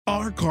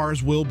Our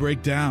cars will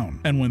break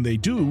down, and when they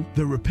do,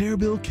 the repair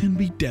bill can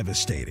be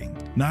devastating.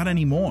 Not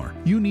anymore.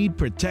 You need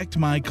Protect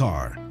My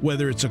Car.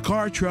 Whether it's a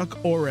car,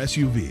 truck, or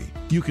SUV,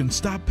 you can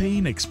stop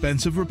paying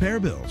expensive repair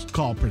bills.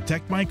 Call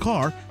Protect My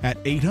Car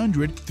at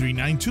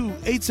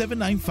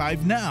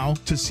 800-392-8795 now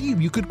to see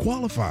if you could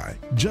qualify.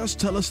 Just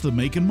tell us the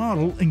make and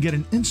model and get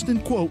an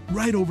instant quote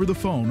right over the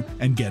phone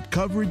and get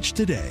coverage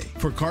today.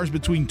 For cars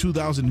between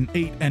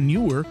 2008 and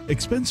newer,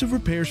 expensive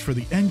repairs for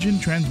the engine,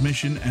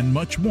 transmission, and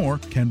much more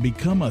can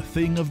become a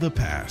thing of the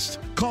past.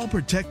 Call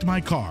Protect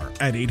My Car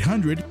at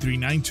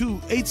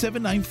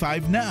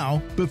 800-392-8795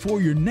 now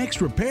before your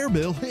next repair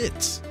bill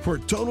hits. For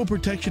total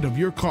protection of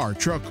your car,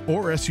 truck,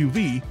 or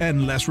SUV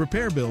and less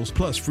repair bills,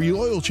 plus free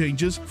oil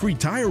changes, free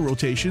tire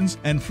rotations,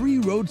 and free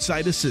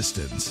roadside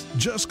assistance.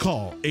 Just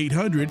call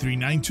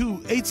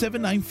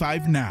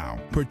 800-392-8795 now.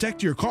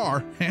 Protect your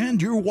car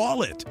and your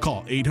wallet.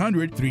 Call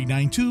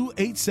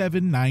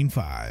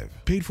 800-392-8795.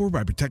 Paid for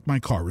by Protect My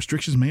Car.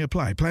 Restrictions may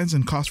apply. Plans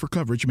and costs for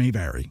coverage may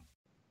vary.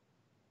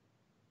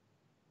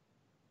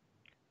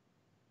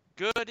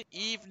 Good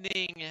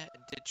evening,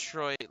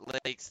 Detroit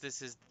Lakes.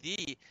 This is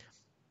the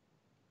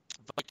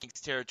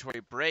Vikings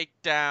Territory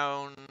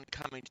Breakdown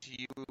coming to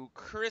you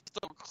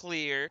crystal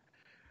clear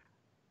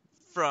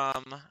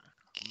from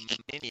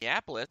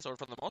Minneapolis, or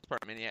for the most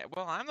part, Minneapolis.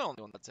 Well, I'm the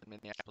only one that's in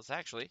Minneapolis,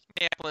 actually.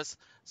 Minneapolis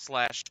 /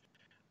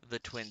 the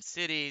Twin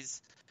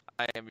Cities.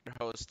 I am your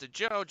host,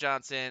 Joe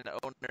Johnson,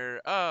 owner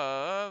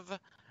of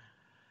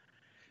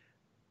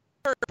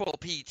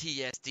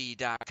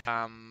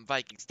PurplePTSD.com,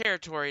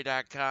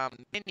 VikingsTerritory.com,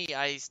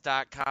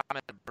 MiniIce.com,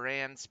 and a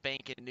brand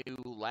spanking new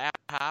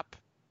laptop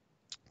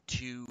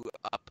to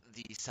up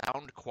the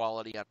sound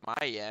quality on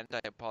my end. I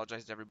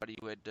apologize to everybody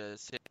who had to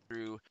sit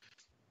through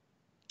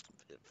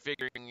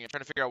trying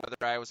to figure out whether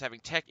I was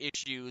having tech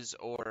issues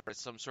or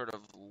some sort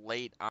of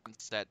late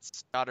onset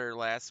stutter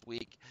last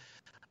week.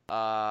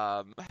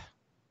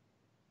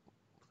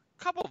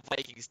 Couple of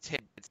Vikings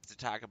tidbits to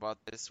talk about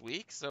this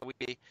week. So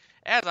we,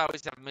 as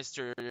always, have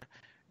Mr.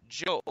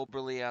 Joe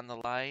Oberly on the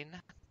line.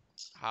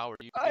 How are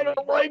you doing? I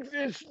don't like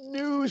this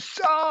new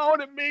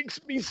sound. It makes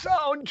me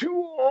sound too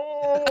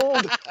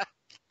old.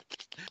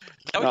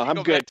 No,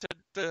 I'm good.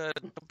 Back to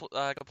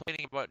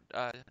complaining about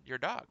your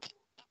dog.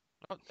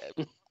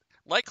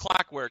 Like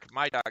clockwork,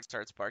 my dog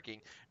starts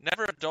barking.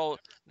 Never a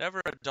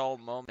dull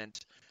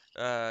moment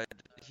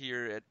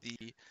here at the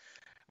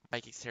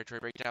Vikings Territory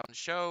Breakdown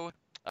show.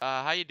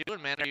 How you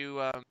doing, man? Are you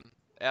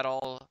at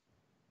all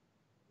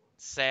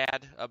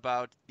sad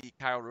about the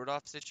Kyle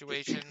Rudolph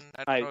situation?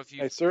 I don't know if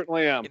you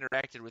certainly am.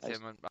 interacted with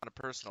him on a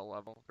personal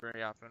level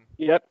very often.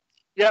 Yep,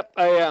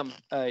 I am.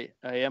 I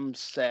am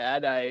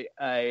sad.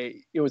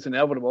 It was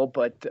inevitable,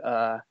 but we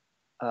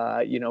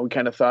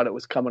kind of thought it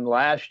was coming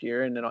last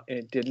year, and then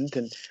it didn't,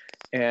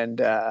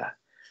 and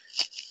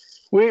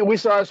we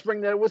saw a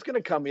spring that it was going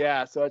to come.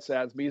 Yeah, so it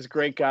saddens me. He's a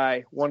great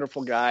guy,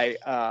 wonderful guy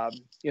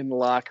in the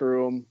locker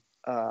room.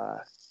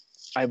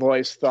 I've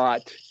always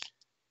thought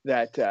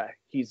that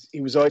he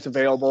was always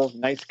available,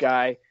 nice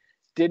guy.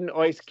 Didn't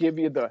always give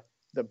you the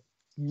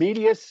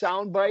meatiest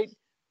soundbite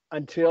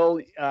until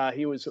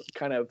he was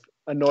kind of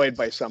annoyed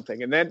by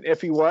something, and then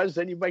if he was,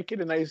 then you might get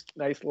a nice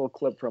little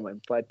clip from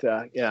him. But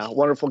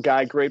wonderful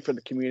guy, great for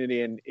the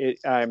community, and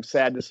I'm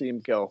sad to see him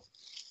go.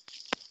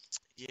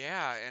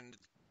 Yeah, and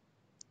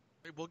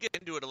we'll get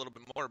into it a little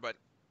bit more, but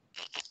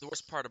the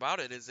worst part about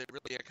it is it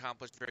really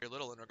accomplished very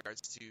little in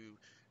regards to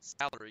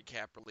salary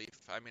cap relief.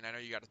 I mean, I know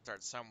you got to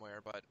start somewhere,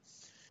 but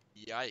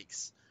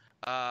yikes.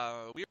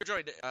 We were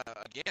joined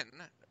again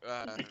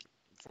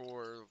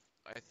for,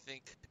 I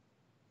think,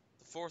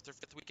 the 4th or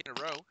 5th week in a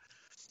row.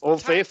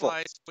 Old Faithful.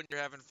 When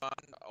you're having fun.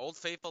 Old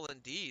Faithful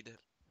indeed.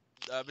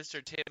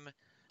 Mr. Tim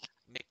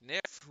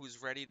McNiff,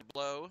 who's ready to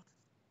blow.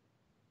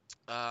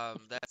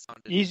 That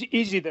sounded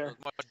easy there.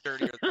 Much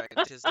dirtier than I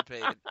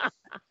anticipated.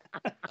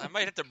 I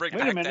might have to bring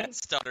back that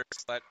stutter,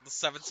 that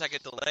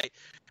 7-second delay.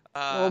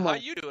 How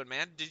you doing,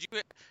 man? Did you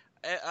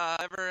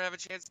ever have a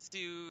chance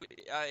to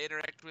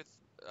interact with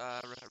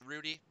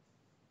Rudy?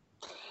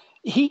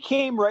 He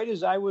came right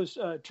as I was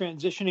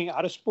transitioning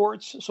out of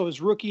sports, so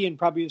his rookie and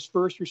probably his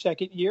first or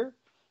second year.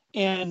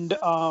 And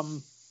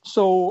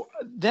so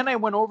then I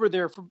went over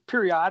there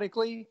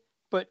periodically,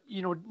 but,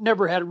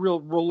 never had a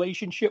real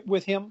relationship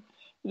with him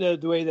the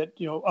way that,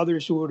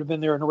 others who would have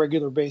been there on a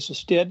regular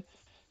basis did.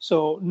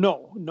 So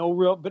no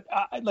real, but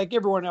like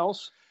everyone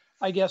else,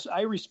 I guess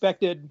I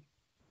respected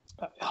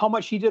how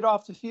much he did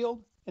off the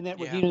field, and that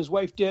what he and his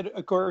wife did.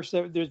 Of course,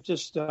 there's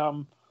just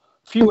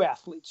few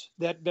athletes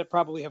that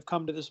probably have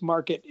come to this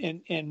market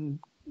and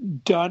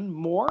done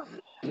more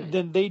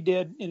than they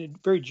did in a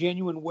very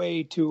genuine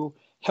way to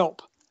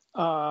help.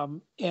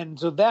 And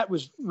so that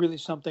was really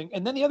something.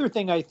 And then the other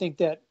thing, I think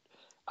that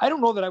I don't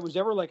know that I was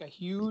ever like a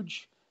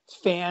huge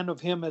fan of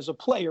him as a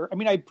player. I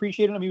mean, I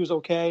appreciated him. He was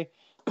okay,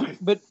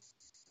 but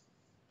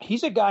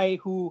he's a guy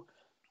who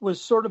was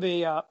sort of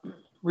a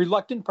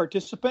reluctant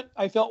participant,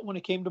 I felt, when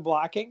it came to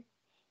blocking.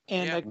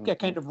 And that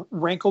kind of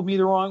rankled me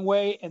the wrong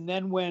way. And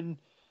then when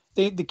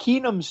the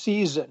Keenum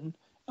season,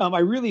 I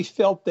really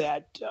felt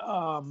that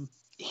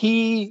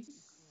he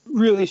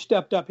really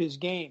stepped up his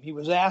game. He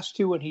was asked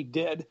to, and he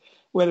did,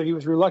 whether he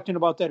was reluctant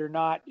about that or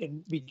not,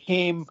 and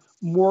became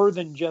more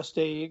than just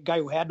a guy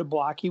who had to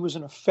block. He was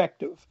an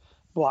effective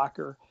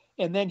blocker.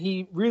 And then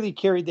he really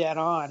carried that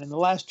on. In the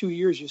last 2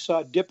 years, you saw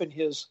a dip in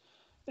his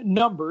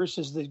numbers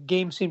as the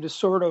game seemed to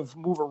sort of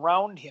move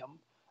around him.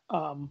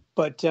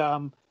 But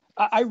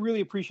I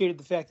really appreciated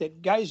the fact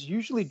that guys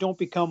usually don't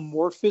become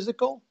more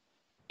physical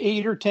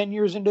 8 or 10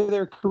 years into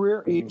their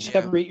career,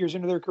 7 or 8 years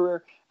into their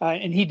career,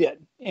 and he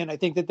did. And I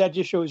think that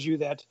just shows you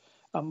that,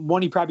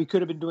 one, he probably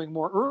could have been doing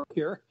more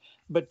earlier,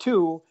 but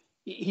two,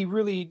 he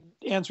really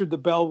answered the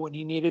bell when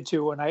he needed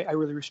to, and I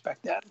really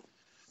respect that.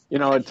 You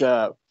know, it's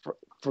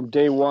from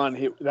day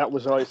one, that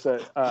was always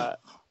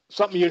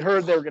something you'd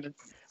heard they were going to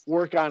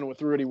work on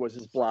with Rudy was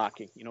his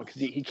blocking, you know, because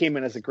he came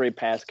in as a great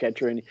pass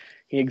catcher, and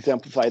he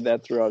exemplified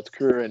that throughout his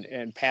career,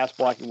 and pass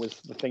blocking was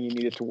the thing he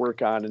needed to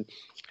work on. And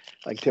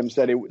like Tim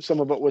said, some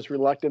of it was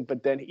reluctant,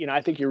 but then, you know,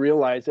 I think he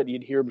realized that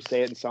you'd hear him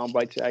say it in sound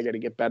bites, I got to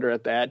get better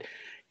at that.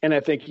 And I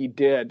think he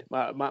did.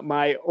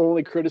 My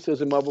only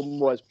criticism of him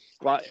was,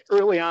 well,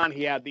 early on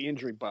he had the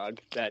injury bug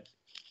that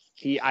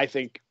I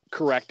think,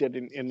 corrected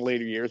in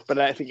later years. But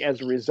I think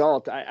as a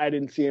result, I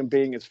didn't see him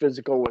being as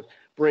physical with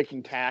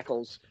breaking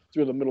tackles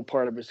through the middle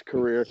part of his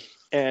career.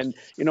 And,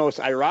 you know, it's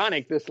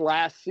ironic, this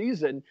last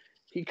season,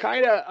 he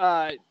kind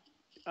of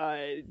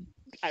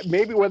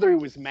maybe whether he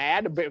was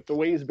mad about the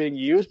way he's being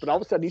used, but all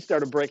of a sudden he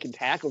started breaking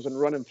tackles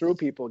and running through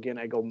people again.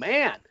 I go,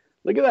 man,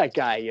 look at that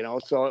guy, you know.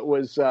 So it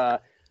was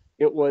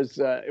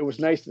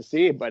nice to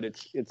see, but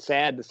it's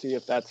sad to see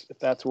if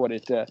that's what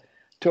it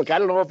took. I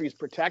don't know if he's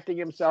protecting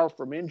himself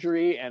from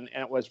injury, and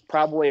it was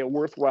probably a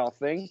worthwhile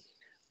thing,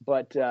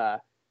 but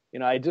you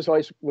know, I just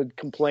always would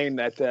complain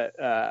that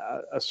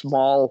a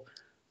small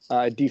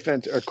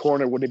defense or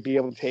corner wouldn't be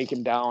able to take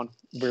him down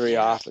very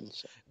often.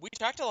 So. We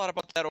talked a lot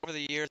about that over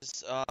the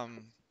years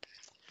on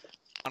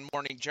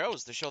Morning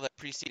Joe's, the show that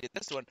preceded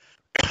this one.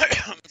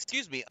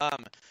 Excuse me.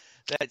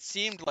 That it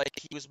seemed like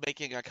he was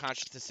making a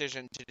conscious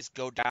decision to just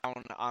go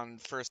down on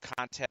first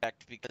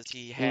contact because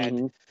he had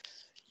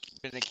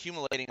been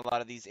accumulating a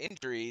lot of these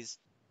injuries.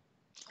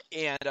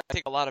 And I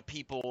think a lot of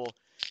people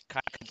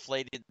kind of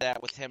conflated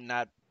that with him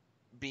not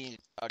being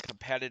a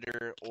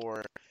competitor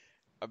or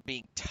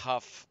being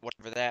tough,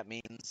 whatever that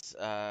means,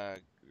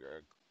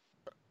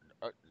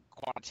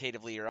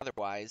 quantitatively or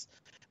otherwise.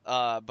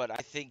 But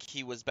I think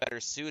he was better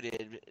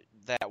suited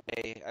that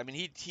way. I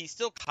mean, he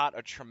still caught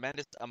a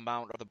tremendous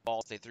amount of the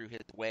balls they threw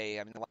his way.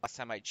 I mean, the last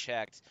time I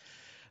checked,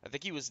 I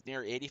think he was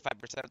near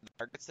 85% of the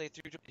targets they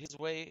threw his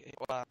way.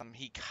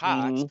 He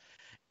caught.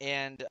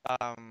 And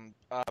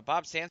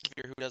Bob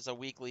Sansevier, who does a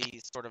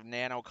weekly sort of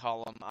nano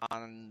column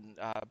on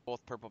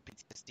both Purple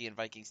PTSD and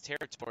Vikings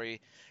territory,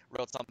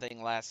 wrote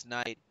something last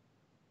night,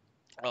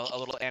 a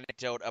little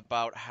anecdote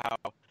about how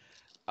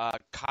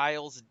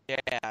Kyle's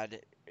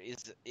dad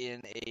is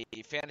in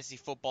a fantasy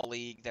football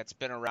league that's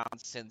been around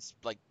since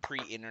like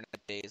pre-internet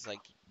days, like,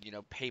 you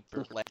know,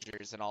 paper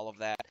ledgers and all of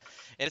that.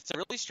 And it's a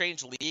really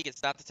strange league.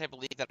 It's not the type of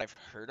league that I've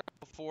heard of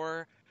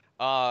before.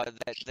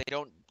 That they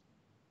don't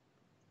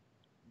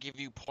give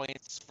you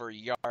points for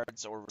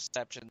yards or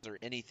receptions or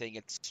anything.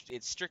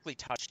 It's strictly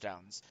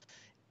touchdowns.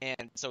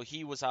 And so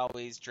he was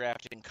always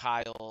drafting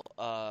Kyle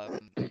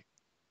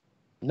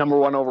number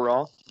one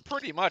overall.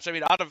 Pretty much. I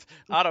mean, out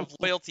of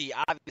loyalty,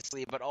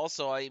 obviously, but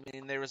also, I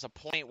mean, there was a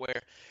point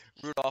where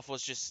Rudolph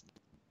was just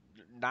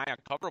nigh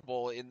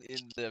uncoverable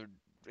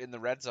in the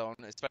red zone,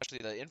 especially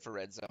the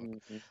infrared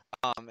zone.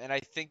 And I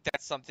think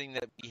that's something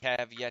that we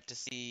have yet to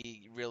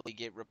see really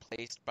get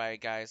replaced by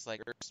guys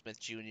like Irv Smith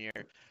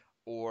Jr.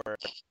 or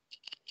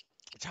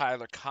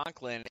Tyler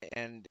Conklin.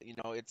 And, you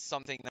know, it's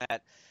something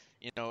that,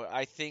 you know,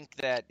 I think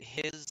that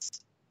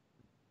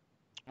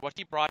what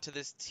he brought to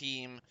this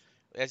team,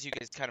 as you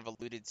guys kind of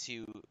alluded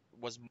to,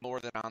 was more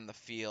than on the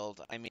field.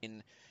 I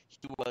mean,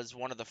 he was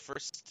one of the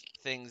first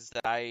things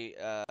that I,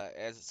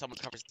 as someone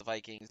who covers the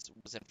Vikings,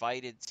 was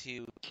invited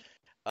to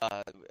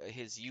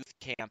his youth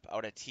camp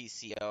out at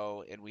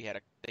TCO, and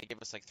they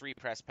gave us like 3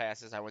 press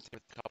passes. I went through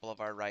with a couple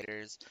of our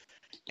writers,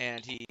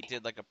 and he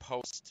did like a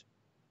post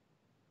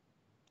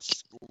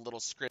little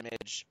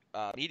scrimmage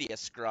media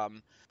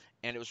scrum,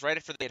 and it was right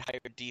after they'd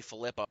hired D.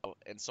 Filippo,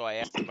 and so I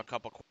asked him a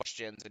couple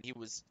questions, and he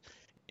was,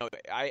 you know,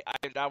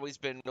 I'd always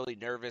been really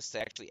nervous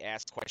to actually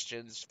ask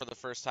questions for the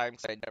first time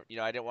because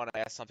I didn't want to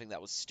ask something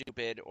that was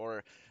stupid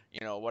or, you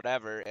know,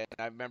 whatever. And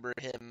I remember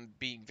him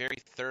being very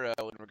thorough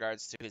in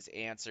regards to his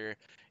answer.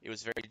 It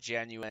was very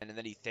genuine, and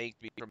then he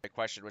thanked me for my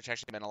question, which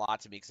actually meant a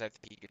lot to me because I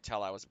think he could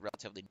tell I was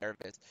relatively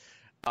nervous.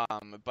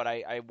 But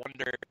I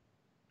wonder,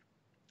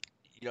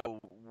 you know,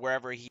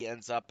 wherever he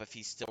ends up, if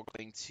he's still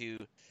going to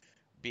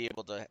be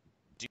able to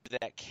do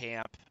that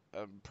camp.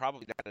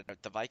 Probably not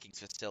at the Vikings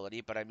facility,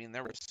 but I mean,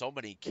 there were so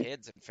many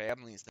kids and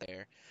families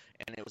there,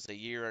 and it was a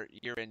year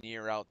in,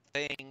 year out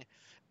thing.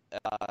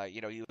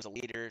 You know, he was a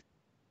leader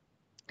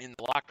in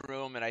the locker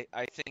room, and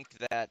I think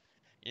that,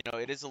 you know,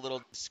 it is a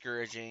little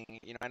discouraging.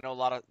 You know, I know a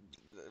lot of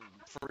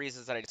for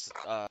reasons that I just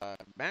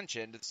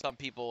mentioned, some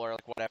people are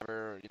like,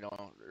 whatever,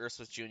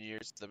 Ursus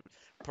Jr.'s the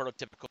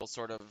prototypical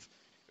sort of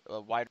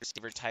wide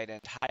receiver tight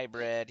end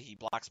hybrid. He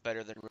blocks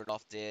better than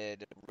Rudolph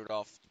did.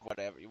 Rudolph,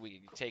 whatever,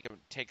 we take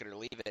it or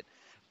leave it.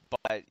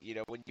 But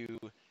when you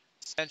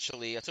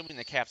essentially, assuming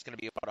the cap's going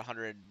to be about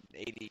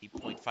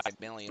 180.5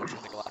 million, which I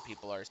think a lot of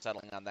people are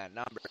settling on that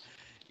number.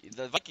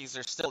 The Vikings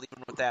are still,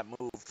 even with that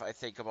move, I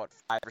think about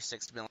 $5 or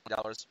 $6 million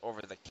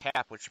over the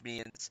cap, which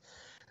means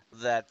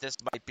that this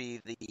might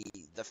be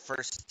the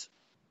first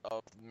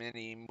of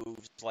many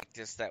moves like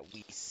this that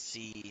we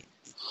see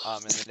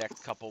in the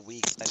next couple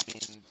weeks. I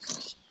mean,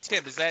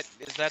 Tim, is that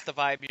the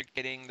vibe you're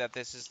getting, that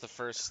this is the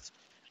first,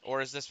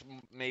 or is this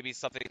maybe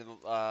something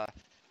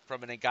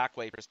from an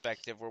Ngakoue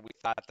perspective where we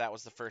thought that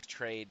was the first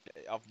trade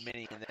of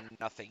many and then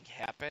nothing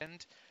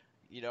happened?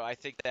 I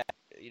think that,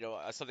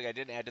 something I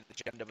didn't add to the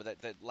agenda,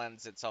 but that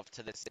lends itself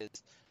to this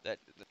is that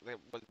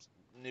was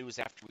news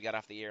after we got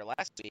off the air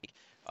last week,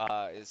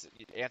 is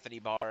Anthony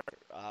Barr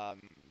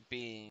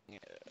being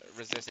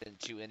resistant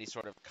to any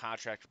sort of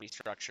contract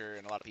restructure,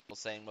 and a lot of people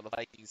saying, well, the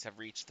Vikings have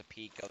reached the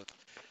peak of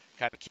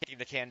kind of kicking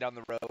the can down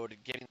the road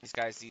and giving these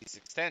guys these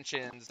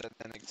extensions and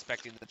then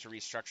expecting them to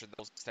restructure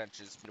those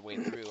extensions midway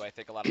through. I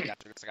think a lot of guys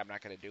are just like, I'm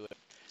not going to do it.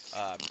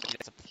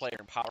 It's a player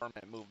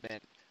empowerment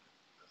movement.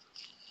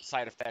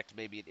 Side effect,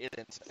 maybe it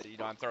isn't.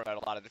 I'm throwing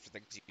out a lot of different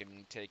things you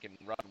can take and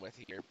run with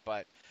here,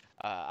 but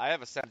I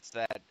have a sense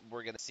that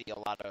we're going to see a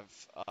lot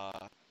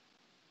of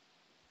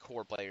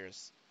core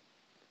players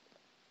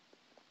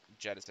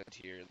jettisoned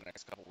here in the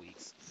next couple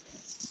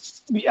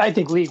weeks. I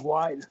think league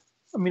wide.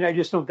 I mean, I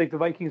just don't think the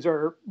Vikings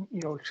are,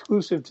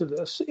 exclusive to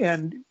this.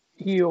 And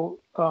he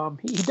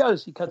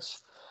does. He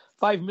cuts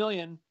 $5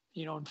 million,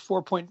 and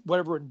 4 point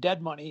whatever in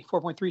dead money,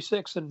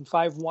 4.36 and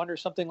 5.1 or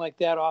something like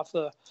that off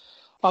the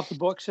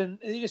books, and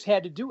they just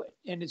had to do it.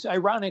 And it's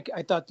ironic.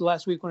 I thought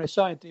last week when I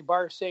saw Anthony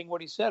Barr saying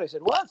what he said, I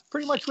said, well, that's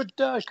pretty much what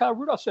Kyle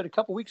Rudolph said a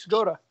couple weeks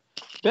ago to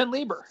Ben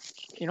Lieber.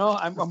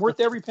 I'm worth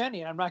every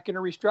penny, and I'm not going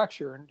to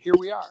restructure. And here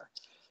we are.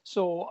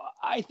 So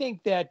I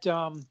think that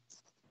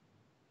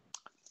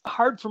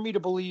hard for me to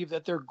believe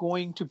that they're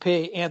going to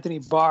pay Anthony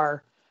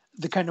Barr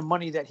the kind of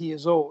money that he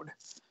is owed.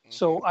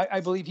 So I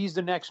believe he's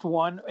the next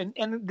one, and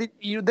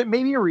there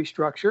may be a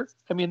restructure.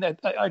 I mean, I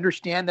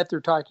understand that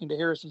they're talking to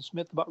Harrison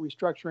Smith about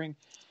restructuring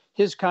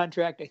his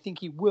contract. I think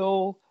he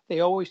will. They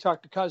always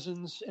talk to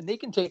Cousins, and they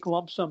can take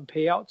lump sum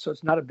payouts, so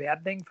it's not a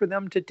bad thing for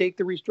them to take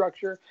the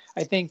restructure.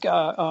 I think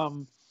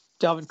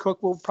Dalvin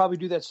Cook will probably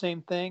do that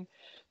same thing.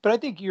 But I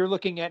think you're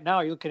looking at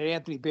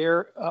Anthony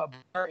Barr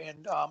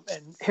and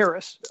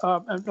Harris.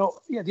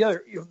 The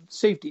other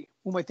safety.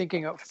 Who am I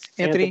thinking of?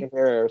 Anthony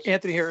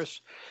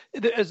Harris.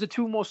 As the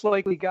two most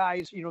likely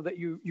guys, that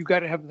you got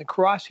to have in the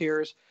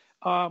crosshairs.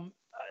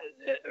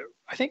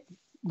 I think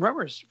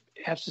Remmers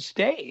has to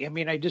stay. I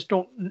mean, I just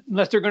don't,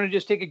 unless they're going to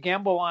just take a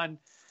gamble on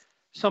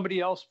somebody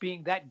else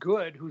being that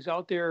good who's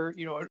out there,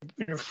 in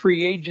a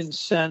free agent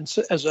sense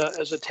as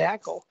a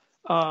tackle.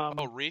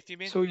 Reef, you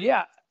mean? So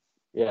yeah,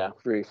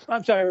 Reef.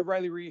 I'm sorry,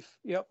 Riley Reef.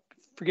 Yep,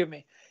 forgive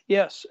me.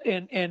 Yes,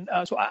 and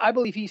so I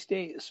believe he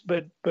stays,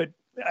 but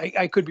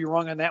I could be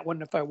wrong on that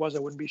one. If I was, I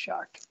wouldn't be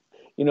shocked.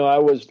 I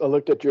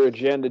looked at your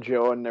agenda,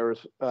 Joe, and there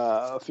was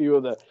a few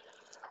of the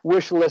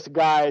wish list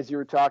guys you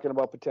were talking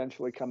about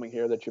potentially coming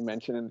here that you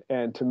mentioned,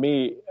 and to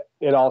me,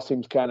 it all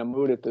seems kind of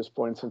moot at this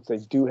point since they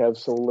do have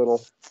so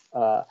little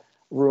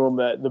room.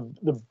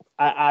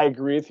 I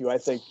agree with you. I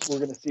think we're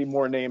going to see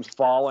more names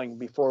falling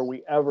before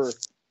we ever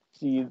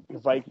see the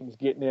Vikings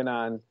getting in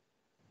on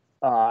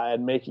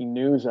and making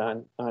news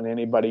on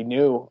anybody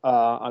new,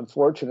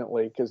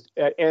 unfortunately, because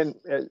and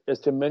as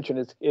Tim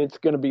mentioned, it's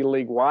going to be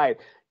league wide.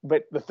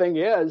 But the thing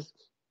is,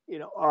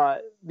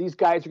 these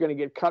guys are going to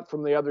get cut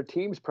from the other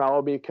teams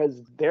probably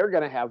because they're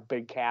going to have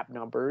big cap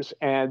numbers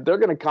and they're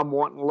going to come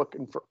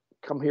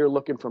here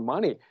looking for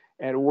money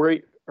and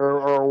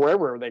or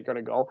wherever they're going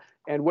to go.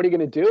 And what are you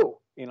going to do?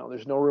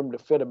 There's no room to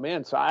fit them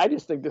in. So I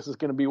just think this is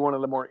going to be one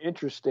of the more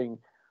interesting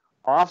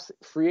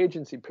free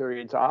agency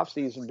periods off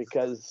season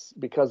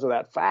because of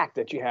that fact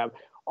that you have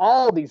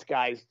all these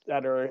guys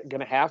that are going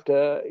to have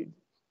to,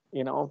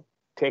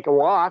 take a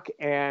walk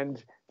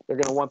and they're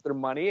going to want their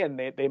money and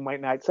they might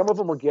not, some of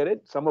them will get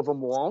it, some of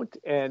them won't.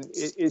 And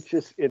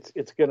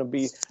it's going to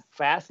be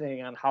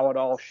fascinating on how it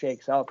all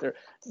shakes out there.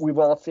 We've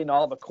all seen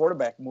all the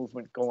quarterback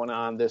movement going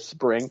on this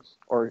spring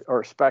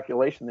or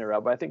speculation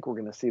thereof. I think we're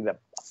going to see that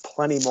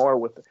plenty more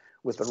with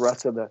the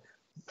rest of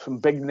some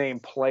big name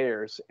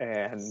players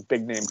and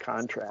big name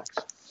contracts.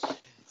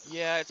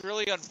 Yeah, it's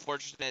really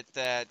unfortunate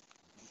that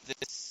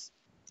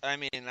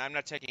I'm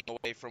not taking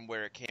away from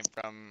where it came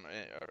from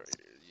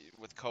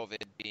with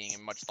COVID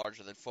being much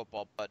larger than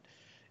football, but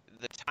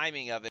the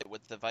timing of it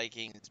with the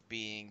Vikings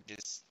being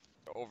just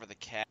over the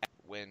cap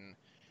when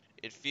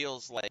it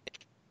feels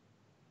like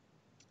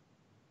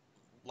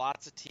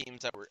lots of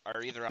teams that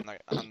are either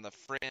on the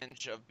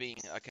fringe of being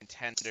a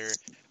contender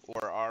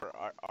or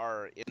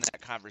are in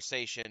that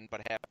conversation but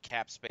have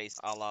cap space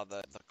a la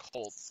the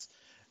Colts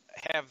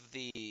have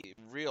the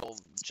real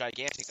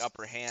gigantic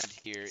upper hand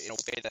here in a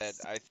way that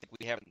I think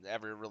we haven't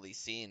ever really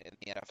seen in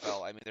the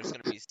NFL. I mean, there's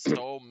going to be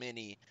so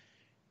many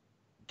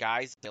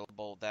guys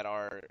available that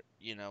are,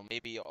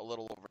 maybe a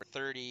little over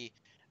 30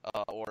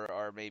 or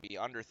are maybe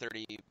under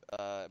 30,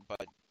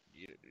 but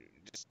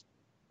just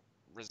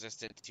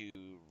resistant to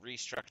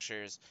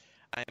restructures.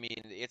 I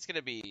mean, it's going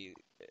to be,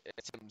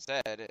 as Tim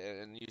said,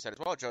 and you said as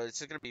well, Joe,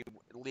 it's going to be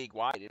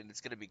league-wide, and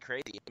it's going to be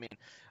crazy. I mean,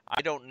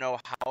 I don't know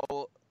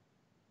how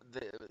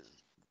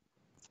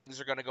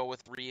things are going to go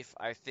with Reef.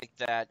 I think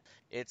that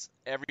it's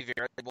every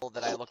variable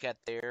that I look at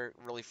there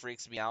really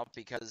freaks me out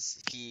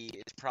because he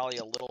is probably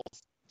a little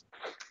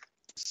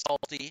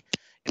salty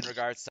in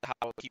regards to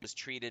how he was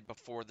treated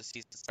before the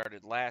season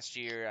started last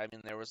year. I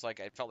mean, there was I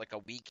felt like a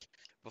week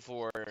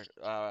before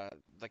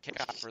the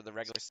kickoff for the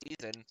regular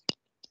season,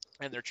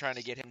 and they're trying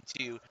to get him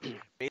to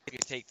basically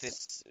take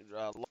this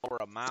lower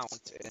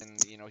amount,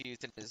 and he's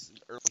in his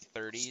early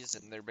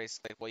 30s, and they're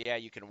basically like, well, yeah,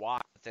 you can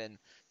walk, but then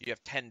you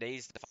have 10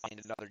 days to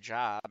find another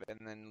job and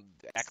then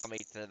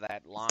acclimate to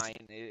that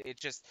line. It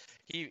just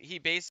he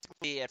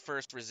basically at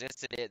first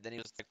resisted it, then he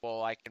was like,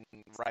 well, I can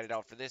ride it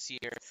out for this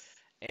year,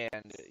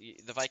 and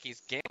the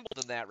Vikings gambled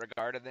in that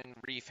regard, and then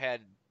Reef had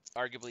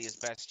arguably his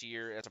best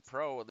year as a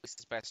pro, at least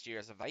his best year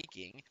as a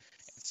Viking.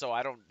 So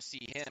I don't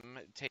see him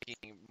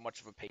taking much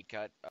of a pay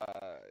cut,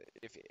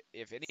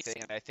 if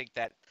anything. And I think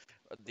that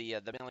the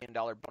 $1 million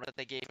bonus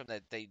they gave him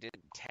that they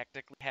didn't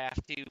technically have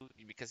to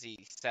because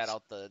he sat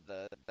out that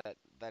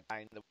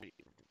time, the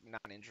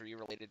non-injury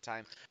related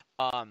time,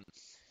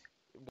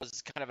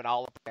 was kind of an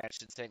olive branch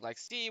and saying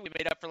see, we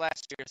made up for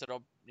last year, so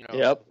don't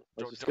Yep.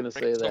 don't bring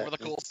us over the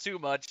coals too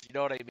much. You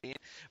know what I mean?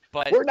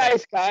 But we're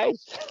nice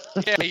guys.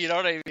 yeah, you know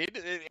what I mean?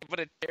 But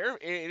it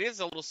is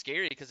a little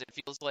scary because it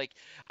feels like,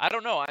 I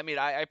don't know. I mean,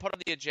 I put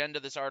on the agenda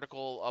this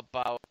article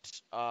about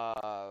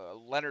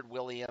Leonard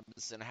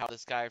Williams and how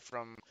this guy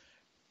from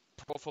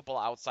Pro Football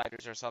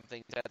Outsiders or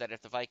something said that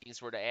if the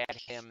Vikings were to add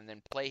him and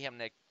then play him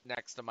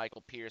next to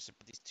Michael Pierce and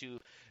put these two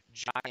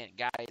giant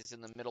guys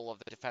in the middle of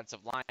the defensive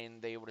line,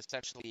 they would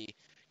essentially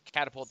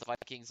catapult the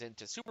Vikings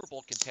into Super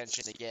Bowl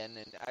contention again.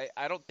 And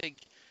I don't think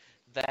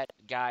that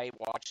guy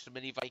watched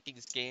many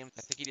Vikings games.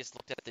 I think he just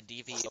looked at the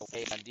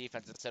DVOA on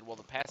defense and said, well,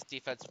 the pass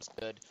defense was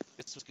good,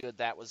 this was good,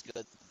 that was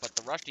good, but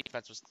the rush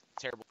defense was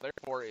terrible.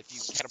 Therefore, if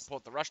you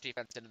catapult the rush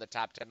defense into the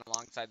top 10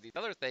 alongside these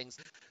other things,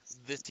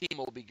 this team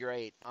will be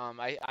great.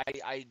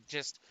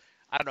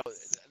 I don't know.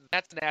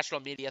 That's a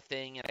national media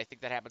thing, and I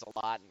think that happens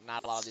a lot.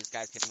 Not a lot of these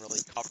guys can really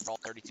cover all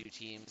 32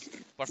 teams.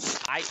 But from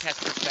an eye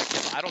test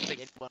perspective, I don't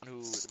think anyone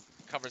who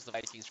covers the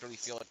Vikings really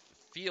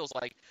feels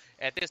like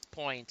at this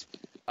point,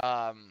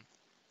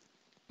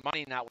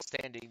 money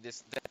notwithstanding,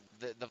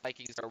 the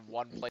Vikings are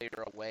one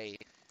player away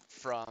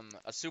from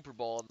a Super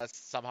Bowl, unless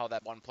somehow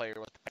that one player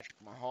was Patrick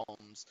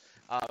Mahomes.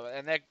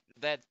 And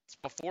that's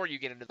before you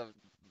get into the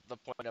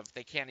point of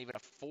they can't even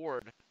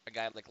afford a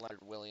guy like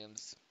Leonard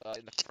Williams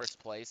in the first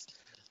place.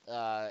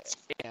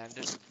 And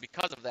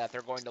because of that,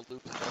 they're going to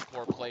lose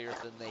more core players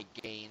than they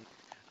gain.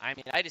 I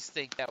mean, I just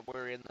think that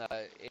we're in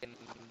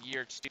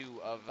year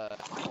 2 of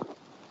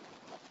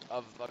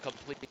a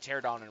complete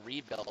teardown and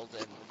rebuild,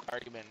 and the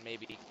argument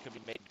maybe could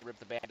be made to rip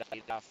the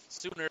Band-Aid off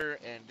sooner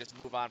and just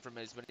move on from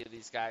as many of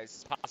these guys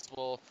as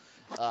possible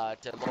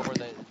to lower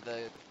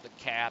the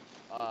cap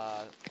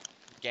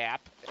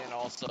gap, and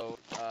also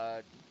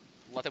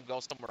let them go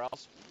somewhere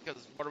else,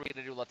 because what are we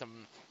going to do, let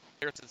them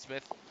Harrison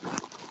Smith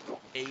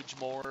age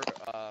more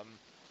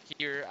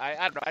here? I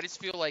don't know, I just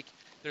feel like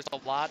there's a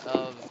lot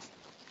of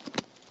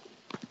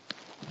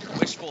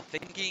wishful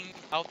thinking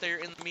out there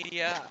in the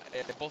media,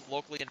 both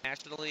locally and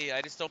nationally.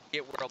 I just don't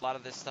get where a lot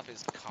of this stuff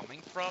is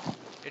coming from.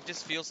 It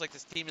just feels like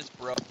this team is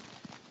broke,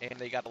 and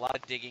they got a lot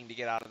of digging to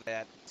get out of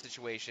that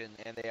situation,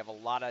 and they have a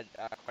lot of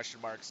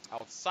question marks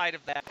outside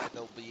of that, and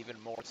there'll be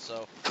even more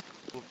so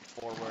moving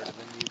forward. And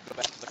then you go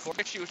back to the core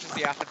issue, which is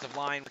the offensive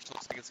line, which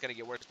looks like it's going to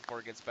get worse before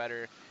it gets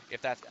better,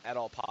 if that's at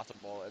all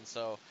possible. And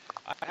so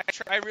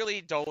I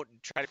really don't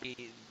try to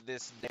be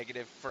this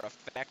negative for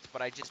effect,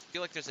 but I just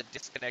feel like there's a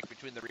disconnect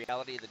between the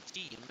reality of the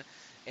team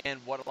and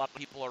what a lot of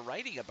people are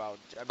writing about.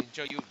 I mean,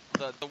 Joe,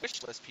 the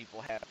wish list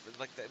people have,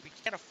 we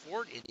can't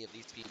afford any of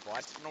these people.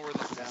 I don't know where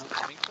this is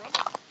coming from.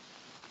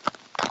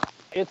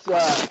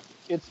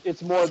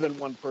 It's more than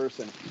one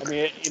person. I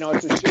mean,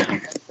 it's a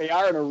shame they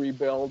are in a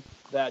rebuild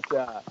that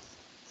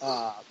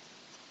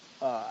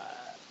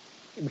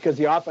because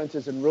the offense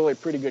is in really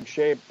pretty good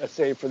shape,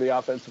 save for the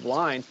offensive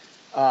line.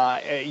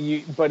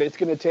 But it's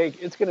going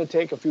to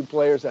take a few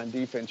players on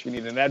defense. You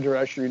need an edge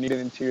rusher, you need an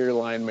interior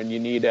lineman, you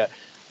need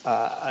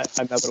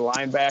another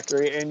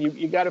linebacker, and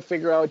you got to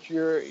figure out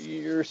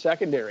your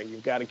secondary.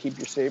 You've got to keep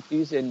your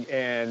safeties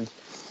and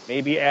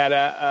maybe add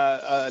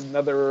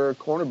another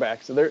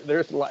cornerback. So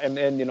there's a lot, and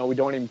then we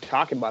don't even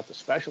talk about the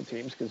special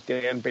teams because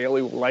Dan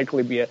Bailey will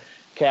likely be a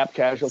cap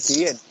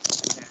casualty, and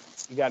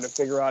you got to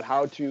figure out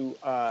how to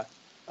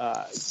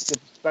get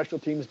special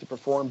teams to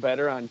perform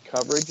better on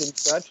coverage and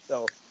such.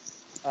 So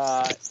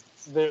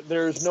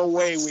there's no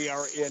way we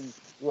are in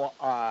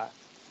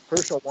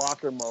Herschel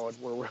Walker mode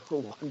where we're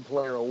one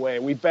player away.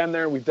 We've been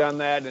there, we've done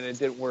that, and it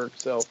didn't work.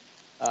 So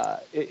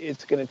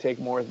it's going to take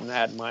more than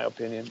that, in my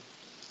opinion.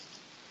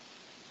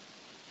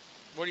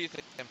 What do you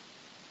think, Tim?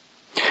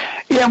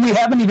 Yeah, and we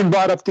haven't even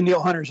brought up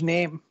Danielle Hunter's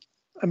name.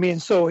 I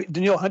mean, so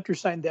Danielle Hunter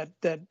signed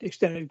that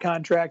extended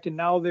contract, and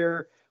now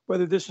they're,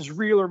 whether this is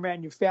real or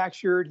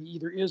manufactured, he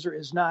either is or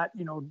is not,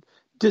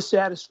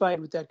 dissatisfied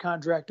with that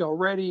contract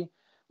already,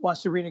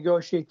 wants to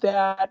renegotiate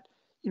that.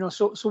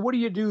 So what do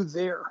you do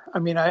there? I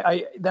mean,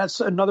 I that's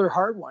another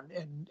hard one,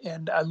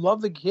 and I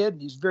love the kid.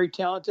 He's very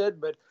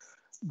talented, but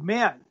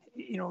man,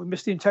 we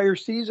missed the entire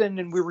season,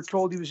 and we were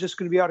told he was just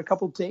going to be out a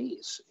couple of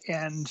days.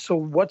 And so,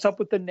 what's up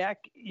with the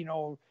neck?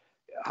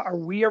 Are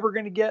we ever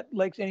going to get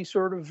like any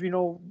sort of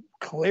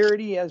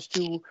clarity as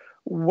to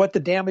what the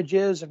damage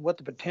is and what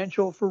the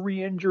potential for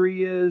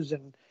re-injury is,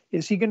 and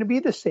is he going to be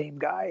the same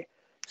guy?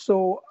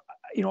 So,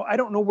 I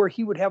don't know where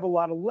he would have a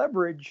lot of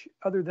leverage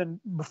other than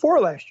before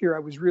last year. I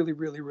was really,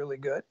 really, really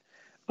good.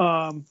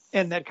 And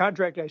that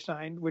contract I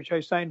signed, which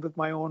I signed with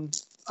my own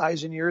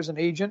eyes and ears and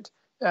agent,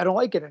 I don't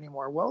like it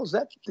anymore. Well, is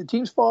that the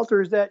team's fault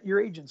or is that your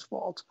agent's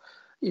fault?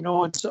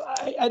 And so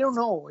I don't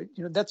know.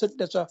 That's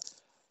a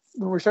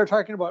when we start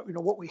talking about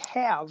what we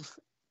have,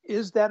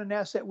 is that an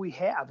asset we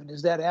have, and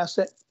is that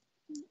asset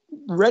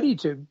ready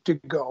to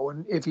go?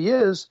 And if he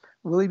is,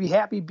 will he be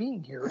happy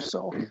being here?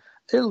 So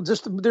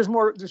there's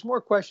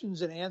more questions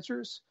than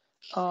answers,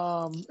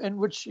 and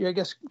which I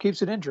guess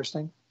keeps it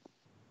interesting.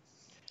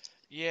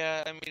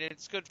 Yeah, I mean,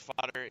 it's good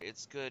fodder.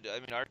 It's good. I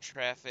mean, our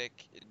traffic,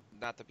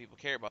 not that people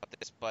care about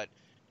this, but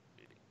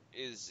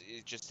is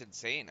just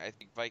insane. I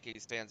think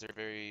Vikings fans are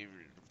very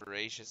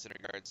voracious in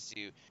regards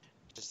to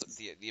just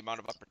the amount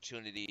of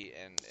opportunity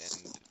and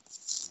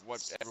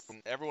what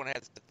everyone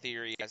has the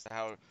theory as to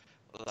how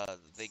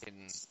they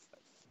can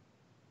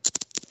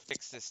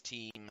fix this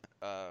team,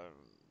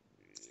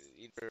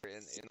 either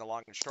in the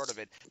long and short of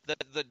it.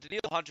 The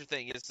Danielle Hunter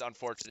thing is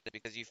unfortunate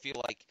because you feel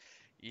like,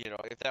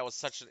 if that was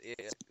such an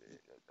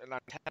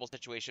untenable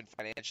situation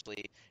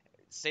financially,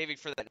 saving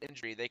for that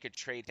injury, they could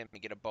trade him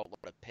and get a boatload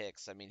of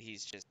picks. I mean,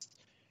 he's just.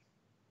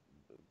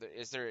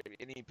 Is there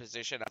any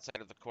position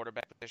outside of the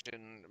quarterback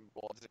position,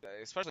 well,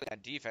 especially on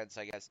defense,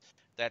 I guess,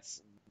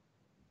 that's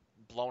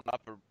blown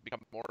up or become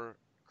more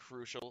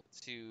crucial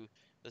to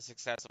the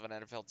success of an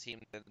NFL team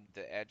than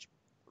the edge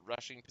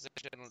rushing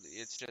position?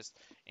 It's just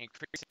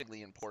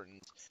increasingly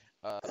important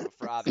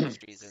for obvious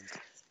reasons.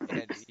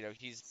 And,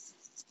 he's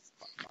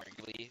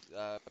arguably,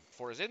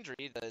 for his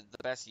injury, the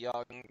best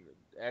young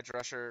edge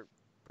rusher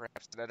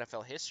perhaps in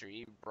NFL history.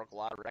 He broke a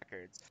lot of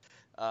records.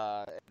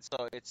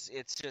 So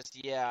it's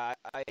just, yeah,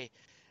 I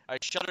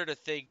shudder to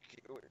think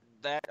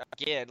that,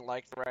 again,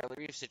 like the Riley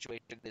Reeves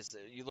situation, is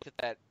you look at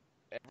that,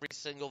 every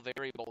single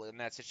variable in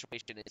that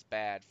situation is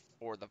bad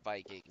for the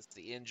Vikings.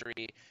 The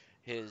injury,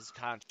 his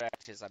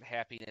contract, his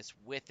unhappiness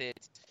with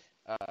it.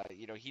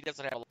 He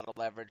doesn't have a lot of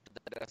leverage.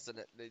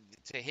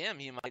 To him,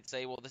 he might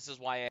say, well, this is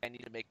why I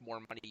need to make more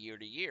money year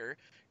to year,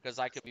 because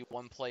I could be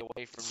one play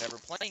away from never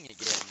playing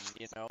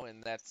again,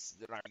 and that's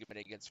an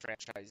argument against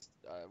franchise,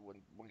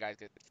 when guys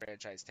get the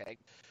franchise tag.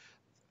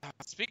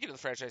 Speaking of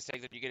the franchise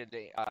tag, then you get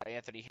into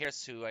Anthony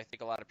Harris, who I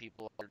think a lot of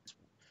people are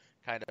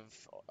kind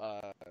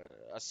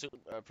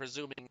of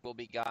presuming will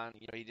be gone.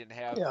 He didn't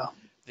have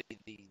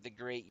the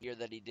great year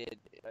that he did.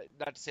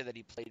 Not to say that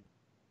he played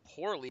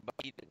poorly, but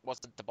he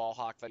wasn't the ball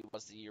hawk that he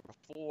was the year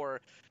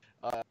before.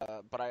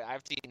 But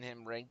I've seen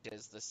him ranked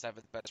as the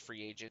 7th best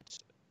free agent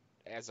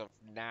as of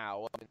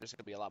now. I mean, there's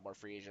going to be a lot more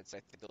free agents. I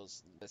think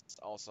those lists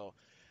also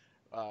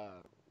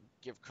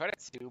give credit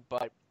to.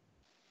 But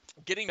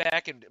getting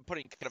back and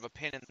putting kind of a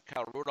pin in the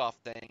Kyle Rudolph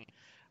thing,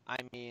 I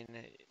mean,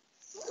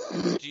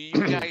 do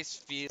you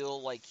guys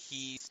feel like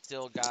he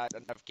still got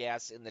enough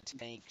gas in the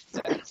tank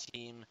that the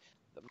team,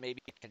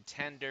 maybe a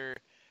contender,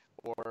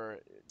 or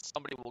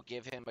somebody will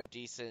give him a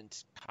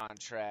decent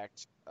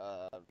contract?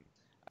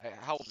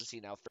 How old is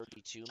he now?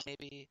 32,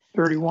 maybe?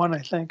 31, I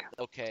think.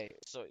 Okay,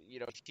 so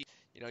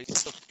he's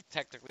still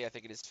technically, I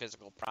think, in his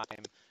physical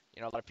prime.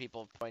 A lot of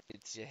people have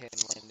pointed to him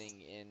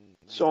landing in.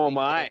 So am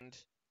I.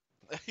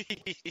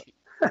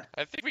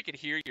 I think we can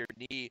hear your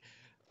knee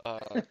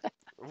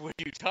when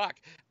you talk.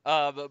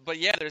 But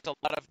yeah, there's a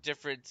lot of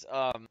different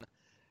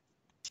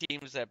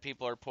teams that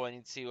people are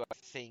pointing to. I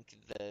think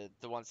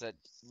the ones that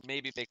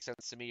maybe make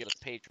sense to me are the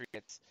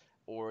Patriots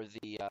or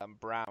the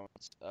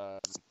Browns,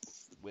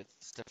 with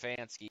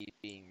Stefanski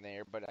being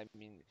there. But I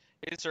mean,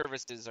 his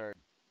services are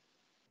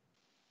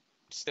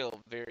still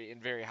in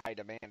very high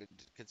demand,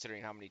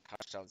 considering how many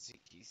touchdowns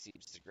he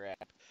seems to grab.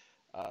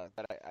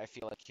 That I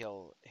feel like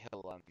he'll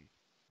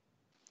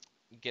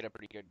get a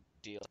pretty good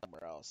deal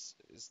somewhere else.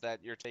 Is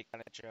that your take on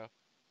it, Joe?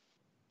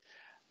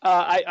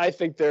 I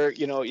think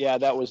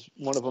that was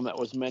one of them that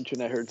was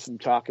mentioned. I heard some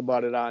talk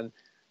about it on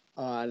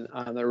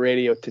the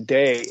radio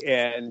today,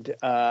 and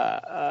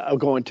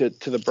going to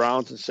the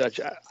Browns and such.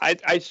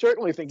 I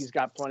certainly think he's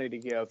got plenty to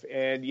give.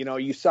 And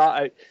you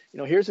saw,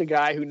 here's a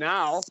guy who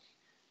now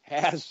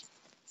has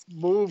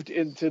moved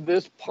into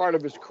this part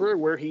of his career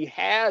where he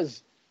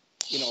has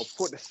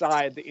put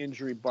aside the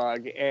injury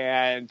bug,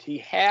 and he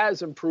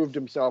has improved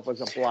himself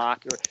as a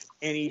blocker,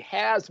 and he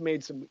has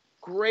made some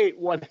great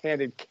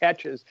one-handed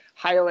catches,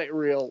 highlight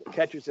reel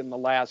catches in the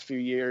last few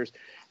years.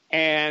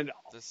 And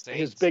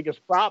his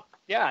biggest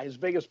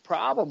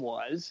problem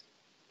was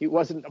he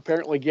wasn't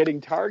apparently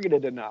getting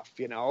targeted enough,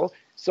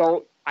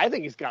 So I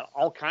think he's got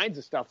all kinds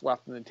of stuff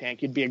left in the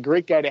tank. He'd be a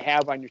great guy to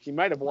have on your team. He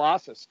might have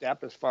lost a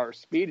step as far as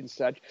speed and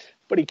such,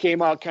 but he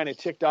came out kind of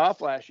ticked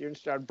off last year and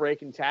started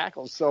breaking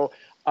tackles. So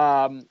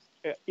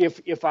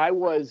if I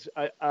was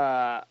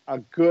a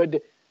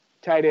good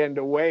tight end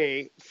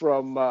away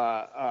from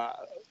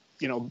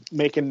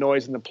making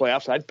noise in the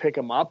playoffs, I'd pick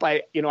him up.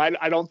 I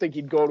don't think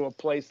he'd go to a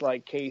place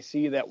like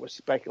KC that was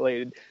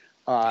speculated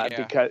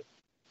because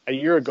a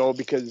year ago,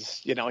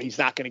 because he's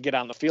not going to get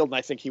on the field, and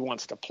I think he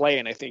wants to play,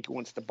 and I think he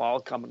wants the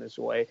ball coming his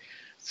way.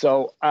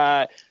 So,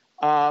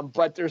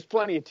 but there's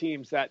plenty of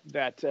teams that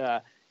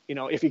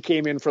if he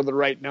came in for the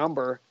right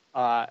number,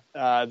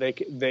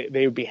 they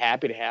would be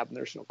happy to have him.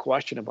 There's no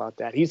question about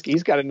that.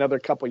 He's got another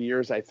couple of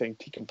years, I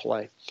think, he can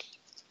play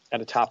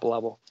at a top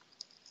level.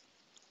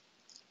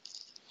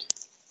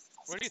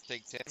 What do you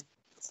think, Tim?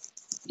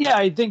 Yeah,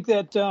 I think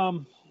that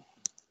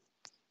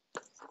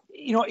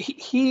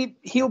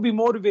he'll be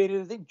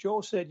motivated. I think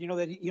Joe said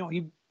that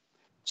he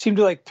seemed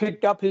to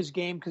picked up his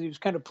game because he was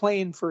kind of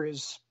playing for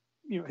his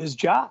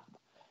job,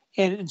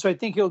 and so I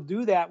think he'll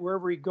do that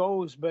wherever he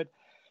goes. But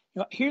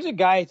here's a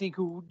guy I think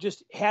who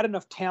just had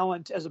enough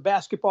talent as a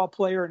basketball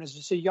player and as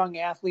just a young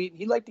athlete.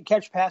 He liked to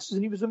catch passes,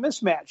 and he was a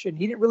mismatch, and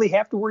he didn't really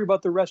have to worry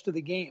about the rest of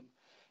the game.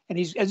 And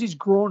as he's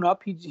grown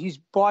up, he's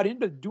bought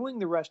into doing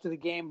the rest of the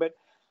game. But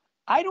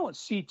I don't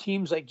see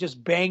teams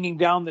just banging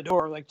down the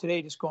door like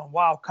today, just going,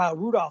 "Wow, Kyle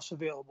Rudolph's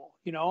available."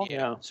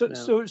 Yeah.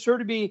 So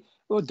sort of be,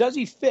 well, does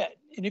he fit?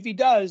 And if he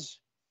does,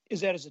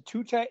 is that as a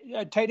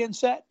tight end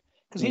set?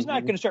 Because he's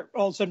not going to start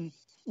all of a sudden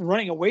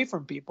running away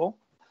from people.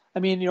 I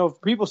mean,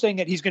 people saying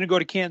that he's going to go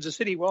to Kansas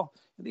City. Well,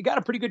 they got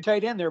a pretty good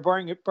tight end there,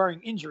 barring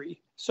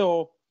injury.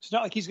 So it's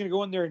not like he's going to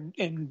go in there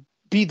and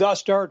be the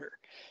starter.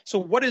 So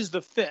what is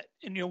the fit?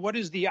 And, what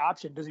is the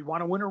option? Does he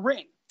want to win a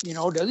ring?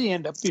 Does he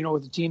end up,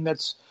 with a team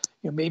that's,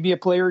 maybe a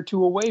player or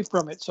two away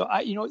from it? So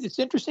it's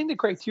interesting the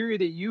criteria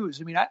they use.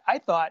 I mean, I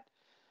thought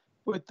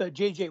with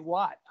J.J.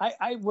 Watt,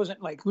 I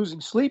wasn't losing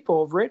sleep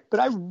over it, but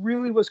I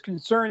really was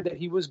concerned that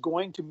he was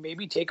going to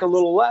maybe take a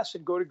little less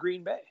and go to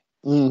Green Bay.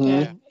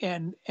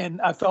 Mm-hmm.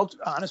 And I felt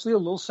honestly a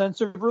little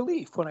sense of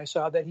relief when I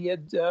saw that he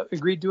had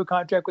agreed to a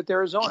contract with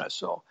Arizona.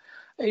 So,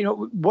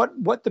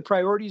 what the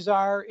priorities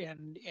are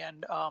and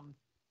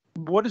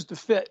what is the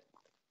fit.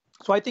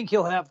 So I think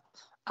he'll have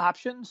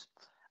options.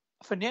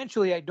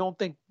 Financially, I don't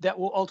think that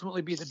will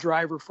ultimately be the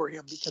driver for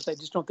him because I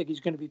just don't think he's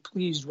going to be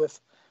pleased with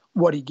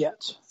what he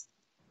gets.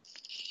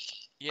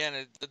 Yeah,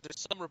 and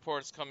there's some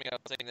reports coming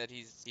out saying that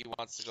he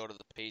wants to go to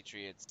the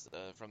Patriots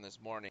from this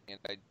morning, and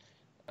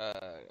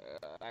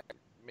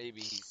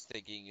maybe he's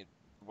thinking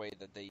the way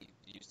that they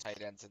use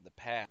tight ends in the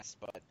past,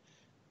 but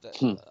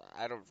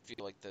I don't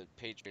feel like the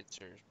Patriots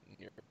are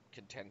near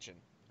contention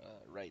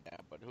right now.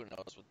 But who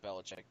knows with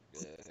Belichick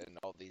and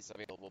all these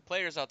available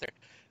players out there,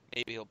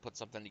 maybe he'll put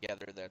something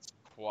together that's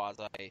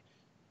quasi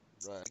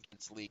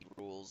against league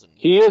rules. And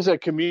he is a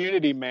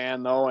community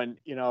man, though, and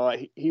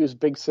he was a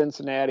big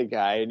Cincinnati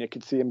guy, and you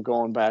could see him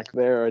going back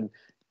there, and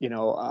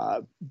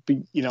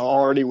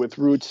already with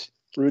roots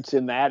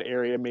in that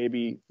area,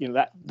 maybe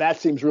that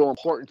seems real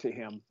important to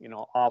him,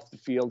 off the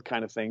field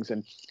kind of things.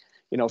 And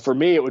for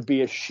me, it would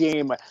be a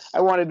shame.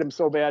 I wanted him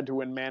so bad to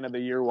win Man of the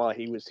Year while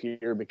he was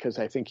here because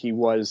I think he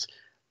was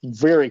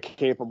very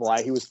capable.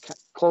 He was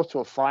close to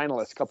a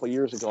finalist a couple of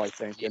years ago, I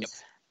think. Yep.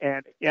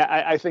 And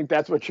yeah, I think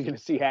that's what you're going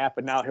to see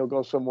happen. Now he'll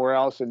go somewhere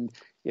else and,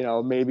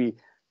 maybe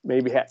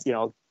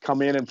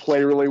come in and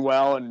play really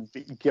well and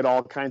get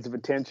all kinds of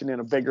attention in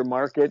a bigger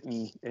market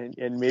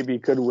and maybe he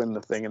could win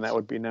the thing, and that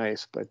would be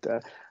nice. But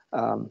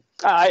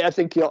I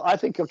think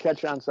he'll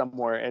catch on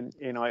somewhere, and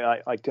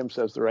like Tim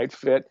says, the right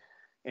fit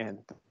and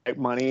the right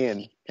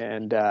money,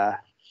 and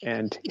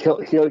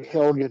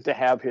he'll get to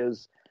have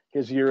his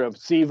year of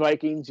see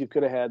Vikings. You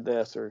could have had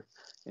this, or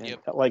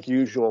like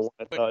usual.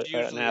 But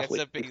usually an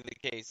athlete. ends up being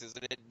the case,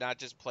 isn't it? Not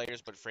just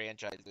players, but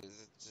franchises.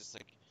 It's just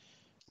like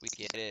we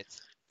get it.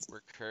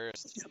 We're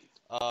cursed.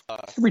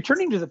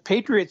 Returning to the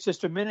Patriots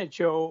just a minute,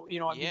 Joe,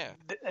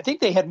 I think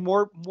they had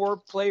more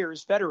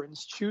players,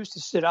 veterans, choose to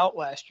sit out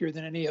last year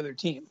than any other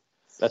team.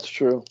 That's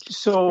true.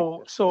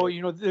 So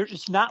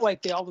it's not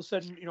like they all of a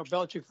sudden,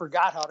 Belichick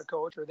forgot how to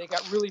coach or they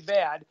got really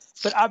bad.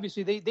 But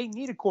obviously they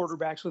need a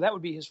quarterback, so that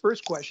would be his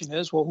first question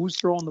is, well, who's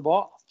throwing the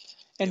ball?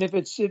 And if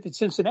it's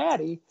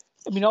Cincinnati,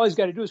 all he's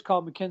got to do is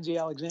call Mackenzie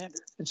Alexander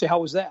and say, how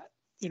was that?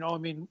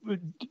 What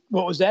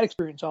was that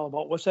experience all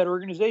about? What's that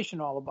organization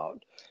all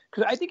about?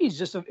 Because I think he's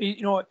just,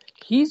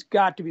 he's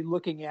got to be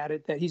looking at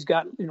it that he's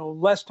got,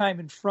 less time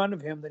in front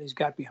of him than he's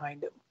got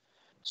behind him.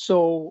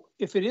 So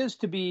if it is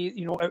to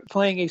be,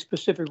 playing a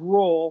specific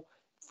role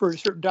for a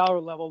certain dollar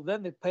level,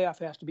 then the payoff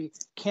has to be,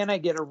 can I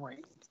get a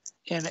ring?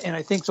 And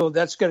I think so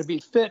that's got to be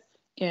fit.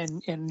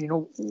 and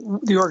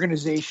the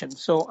organization.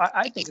 So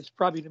I think it's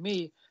probably, to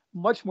me,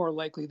 much more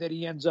likely that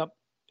he ends up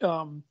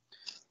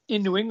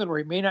in New England, where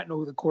he may not know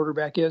who the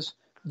quarterback is,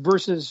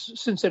 versus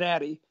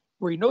Cincinnati,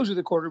 where he knows who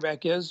the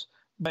quarterback is,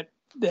 but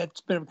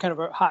that's been kind of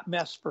a hot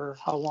mess for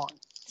how long?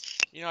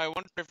 I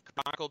wonder if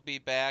Gronk will be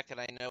back, and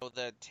I know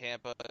that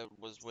Tampa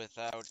was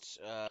without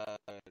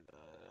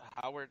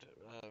Howard,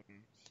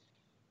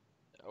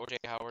 O.J.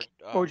 Howard.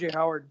 O.J.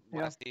 Howard,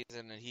 last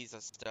season, and he's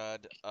a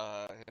stud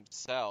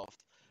himself.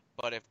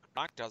 But if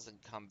Gronk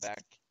doesn't come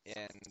back,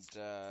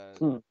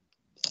 and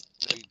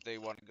they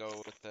want to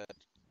go with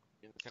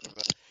kind of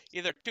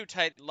either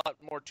lot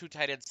more two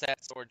tight end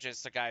sets, or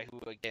just a guy who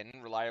again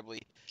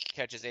reliably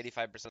catches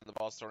 85% of the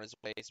balls thrown his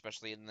way,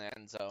 especially in the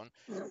end zone,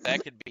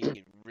 that could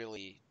be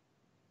really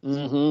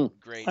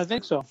great. I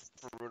think so.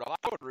 For Rudolph,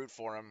 I would root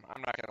for him.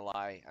 I'm not gonna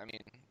lie. I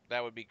mean,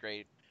 that would be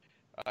great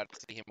to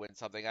see him win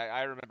something.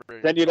 I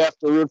remember. Then you'd have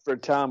to root for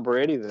Tom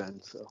Brady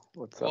then. So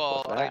what's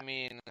up with that? I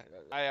mean,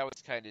 I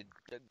always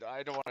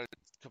I don't want to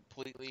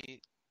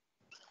completely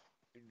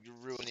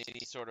ruin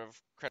any sort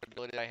of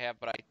credibility I have,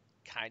 but I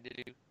kind of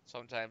do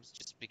sometimes,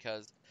 just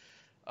because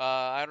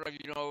I don't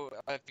know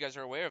if you guys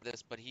are aware of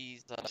this, but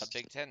he's a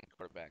Big Ten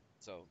quarterback,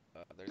 so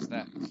there's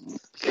that.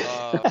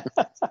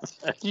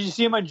 Did you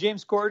see him on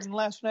James Corden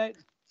last night?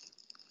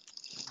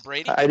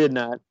 Brady? I did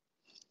not.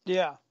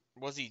 Yeah.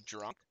 Was he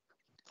drunk?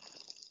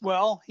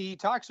 Well, he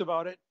talks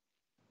about it.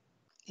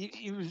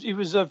 He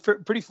was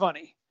pretty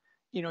funny.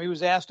 He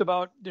was asked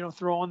about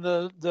throwing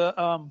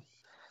the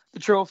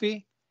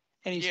trophy.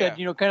 And he said,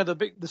 kind of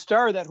the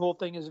star of that whole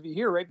thing is, if you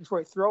hear right before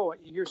I throw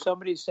it, you hear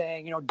somebody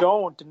saying,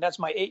 don't, and that's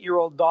my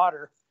 8-year-old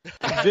daughter,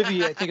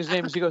 Vivi, I think his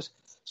name is. He goes,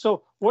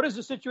 so what does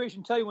the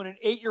situation tell you when an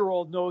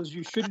 8-year-old knows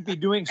you shouldn't be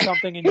doing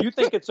something and you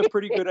think it's a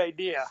pretty good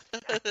idea?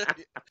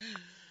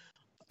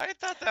 I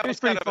thought that was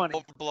kind of an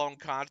overblown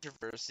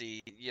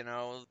controversy.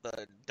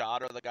 The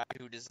daughter of the guy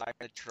who designed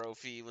the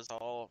trophy was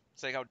all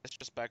saying how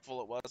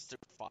disrespectful it was to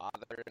her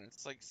father, and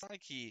it's not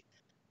like he.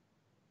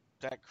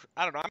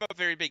 I don't know. I'm a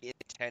very big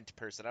intent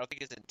person. I don't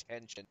think his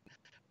intention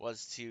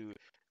was to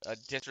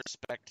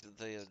disrespect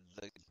the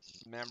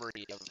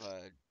memory of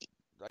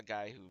a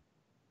guy who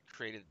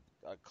created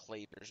a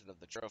clay version of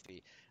the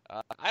trophy.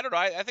 I don't know.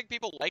 I think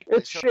people like it.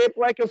 It's shaped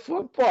like a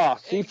football.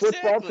 See, exactly.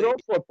 Football, throw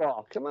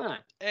football. Come on.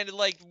 And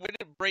when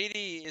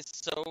Brady is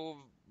so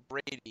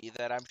Brady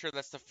that I'm sure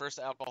that's the first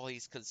alcohol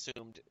he's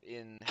consumed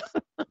in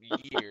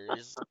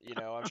years.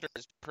 I'm sure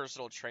his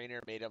personal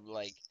trainer made him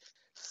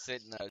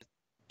sit in a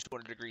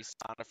 200-degree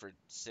sauna for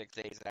 6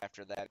 days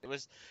after that.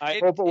 I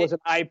hope it was an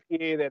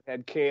IPA that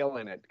had kale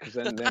in it, because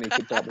then he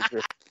could tell the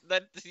truth.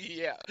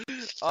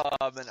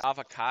 An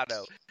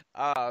avocado.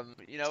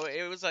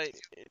 It was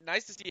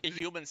nice to see a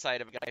human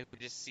side of a guy who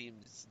just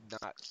seems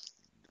not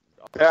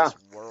of this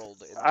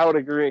world. I would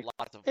agree.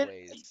 Lots of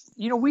ways.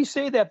 We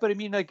say that, but I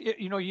mean,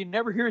 you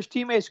never hear his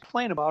teammates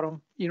complain about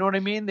him. You know what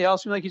I mean? They all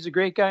seem like he's a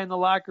great guy in the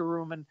locker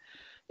room, and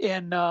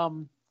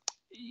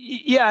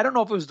yeah, I don't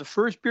know if it was the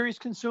first beer he's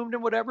consumed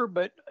and whatever,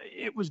 but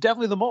it was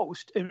definitely the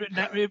most. And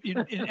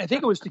I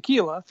think it was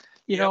tequila,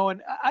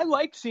 and I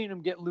liked seeing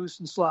him get loose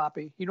and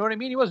sloppy. You know what I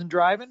mean? He wasn't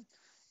driving.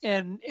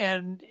 And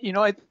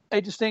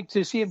I just think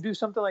to see him do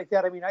something like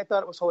that, I mean, I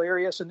thought it was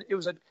hilarious, and it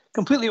was a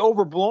completely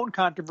overblown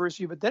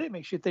controversy, but then it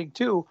makes you think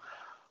too,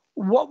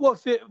 what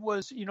if it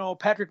was,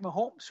 Patrick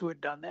Mahomes who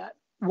had done that?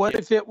 What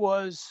if it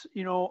was,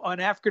 an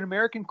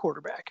African-American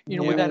quarterback?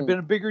 Would that have been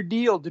a bigger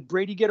deal? Did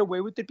Brady get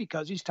away with it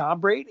because he's Tom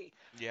Brady?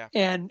 Yeah.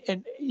 And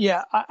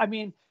yeah, I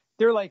mean,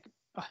 they're like,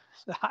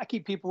 the hockey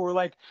people were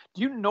like,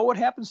 do you know what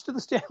happens to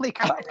the Stanley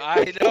Cup?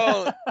 I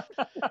know.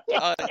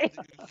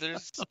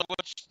 There's so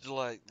much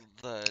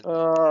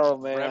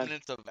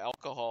remnants of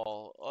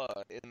alcohol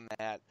in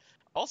that.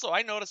 Also,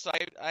 I noticed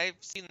I've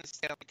seen the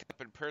Stanley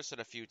Cup in person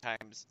a few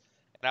times,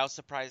 and I was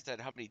surprised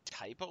at how many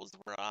typos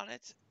were on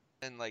it.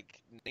 And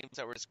names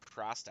that were just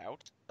crossed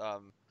out.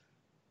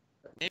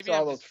 Maybe it's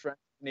all those French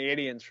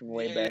Canadians from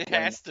way back. It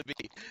has to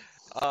be.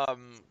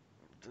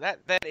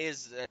 That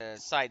is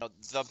side note,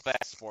 the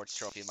best sports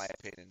trophy in my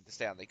opinion. The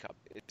Stanley Cup.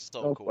 It's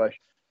so cool.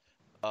 Question.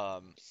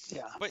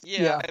 Yeah. But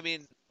yeah, I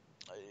mean,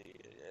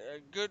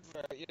 good.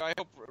 I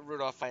hope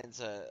Rudolph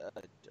finds a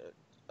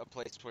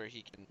place where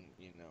he can,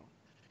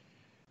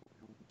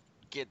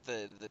 get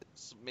the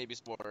maybe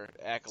some more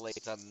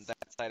accolades on that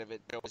side of it,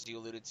 as you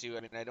alluded to. I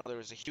mean, I know there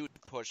was a huge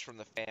push from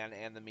the fan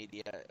and the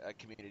media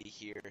community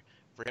here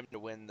for him to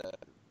win the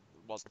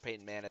Walter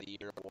Payton Man of the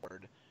Year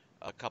award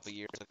a couple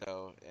years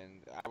ago,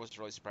 and I was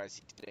really surprised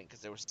he didn't, because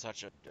there was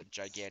such a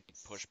gigantic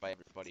push by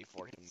everybody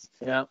for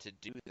him to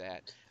do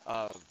that.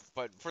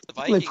 But for the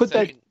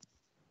Vikings,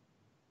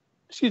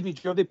 excuse me,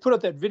 Joe, they put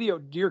up that video,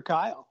 Dear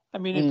Kyle. I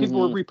mean, and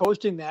people were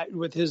reposting that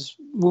with his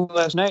move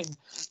last night. And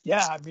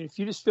yeah, I mean, if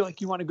you just feel like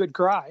you want a good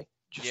cry,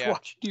 just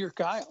watch Dear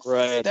Kyle.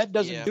 Right. That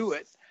doesn't do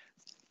it.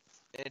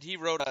 And he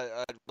wrote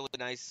a really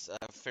nice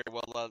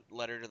farewell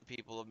letter to the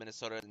people of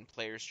Minnesota and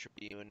Players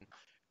Tribune,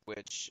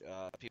 which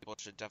people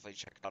should definitely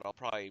check out. I'll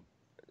probably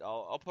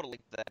I'll put a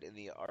link to that in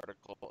the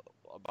article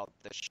about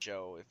the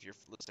show if you're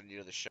listening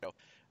to the show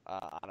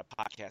on a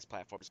podcast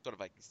platform. Just go to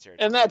Vikings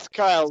Territory. And that's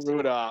Kyle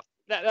Rudolph.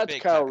 That's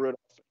Big Kyle time.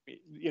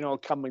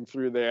 Rudolph, coming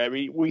through there. I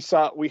mean, we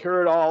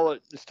heard all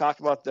this talk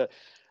about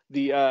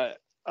the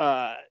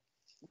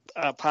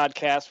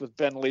podcast with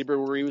Ben Lieber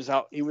where he was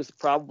out. He was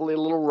probably a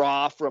little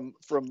raw from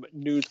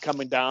news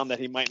coming down that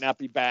he might not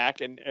be back,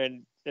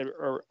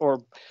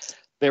 or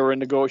they were in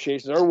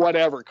negotiations or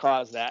whatever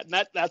caused that. And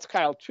that's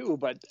Kyle too.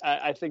 But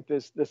I think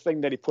the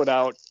thing that he put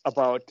out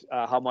about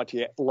how much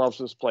he loves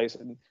this place,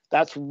 and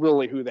that's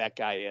really who that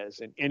guy is.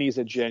 And he's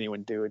a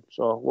genuine dude.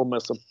 So we'll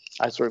miss him.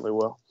 I certainly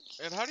will.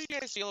 And how do you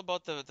guys feel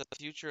about the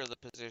future of the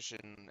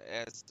position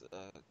as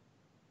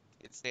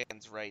it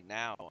stands right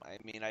now? I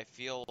mean, I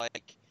feel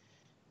like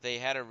they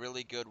had a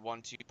really good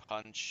 1-2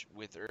 punch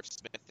with Irv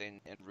Smith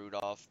and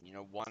Rudolph. You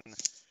know, one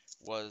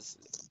was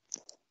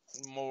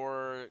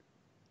more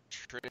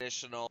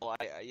traditional.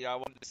 I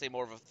wanted to say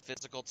more of a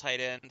physical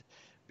tight end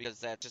because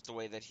that's just the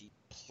way that he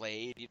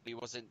played. He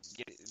wasn't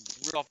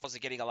Rudolph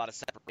wasn't getting a lot of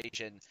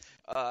separation,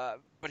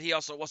 but he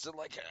also wasn't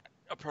like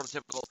a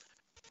prototypical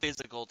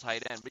physical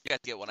tight end. But you guys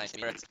get what I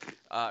mean.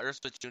 Irv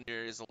Smith Jr.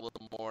 is a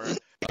little more of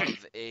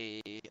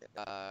a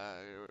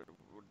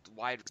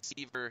wide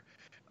receiver,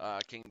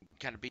 can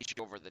kind of beat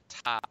you over the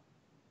top.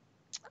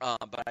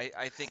 But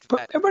I think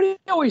that everybody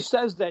always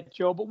says that,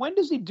 Joe. But when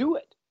does he do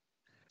it?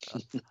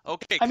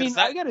 Okay, I mean, is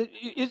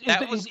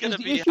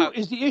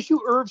the issue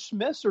Irv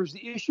Smith's, or is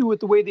the issue with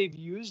the way they've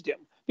used him?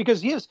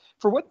 Because he is,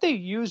 for what they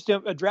used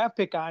a draft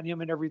pick on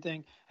him and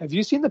everything. Have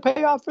you seen the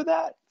payoff for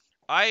that?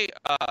 I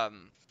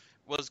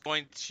was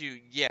going to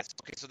Okay,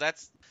 so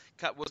was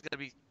going to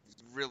be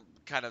real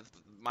kind of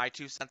my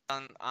 2 cents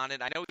on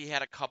it. I know he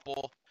had a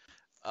couple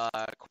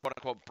quote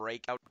unquote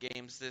breakout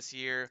games this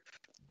year,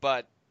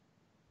 but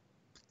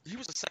he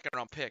was a 2nd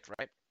round pick,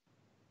 right?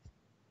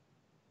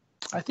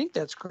 I think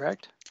that's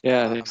correct.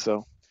 Yeah, I think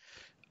so.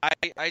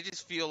 I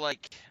just feel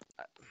like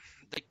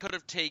they could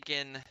have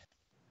taken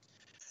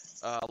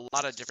a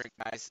lot of different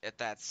guys at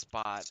that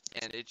spot,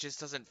 and it just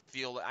doesn't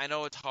feel. I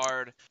know it's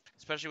hard,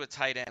 especially with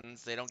tight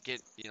ends. They don't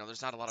get,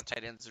 there's not a lot of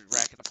tight ends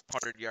racking up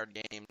 100-yard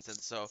games, and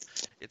so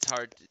it's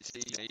hard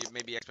to,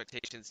 maybe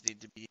expectations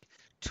need to be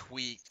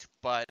tweaked.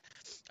 But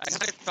I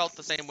kind of felt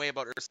the same way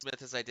about Irv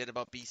Smith as I did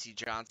about B.C.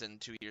 Johnson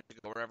 2 years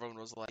ago, where everyone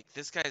was like,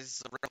 this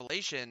guy's a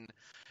revelation,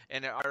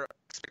 and our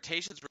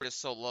expectations were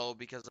just so low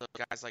because of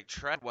guys like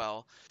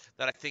Treadwell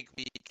that I think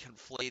we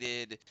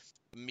conflated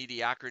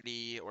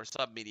mediocrity or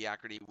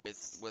sub-mediocrity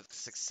with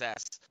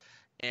success.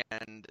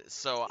 And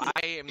so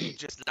I am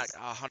just not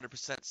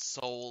 100%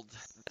 sold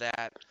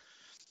that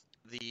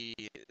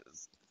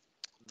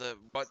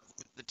what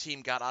the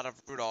team got out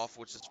of Rudolph,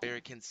 which is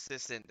very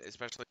consistent,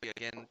 especially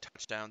again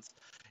touchdowns,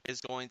 is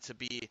going to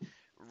be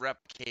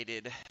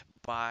replicated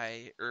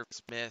by Irv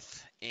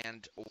Smith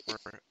and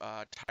or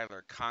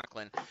Tyler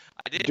Conklin.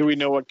 Do we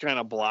know what kind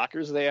of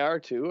blockers they are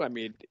too? I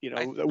mean,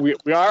 we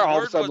are all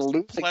of a sudden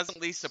losing.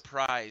 Pleasantly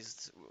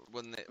surprised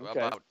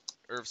about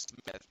Irv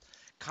Smith.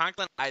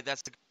 Conklin,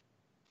 that's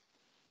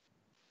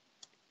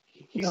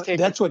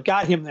what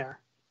got him there.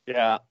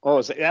 Yeah.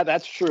 Oh,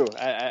 that's true.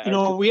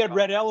 We had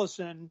Red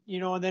Ellison,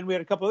 and then we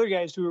had a couple other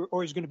guys who were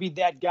always going to be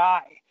that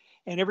guy.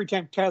 And every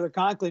time Tyler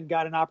Conklin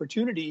got an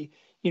opportunity,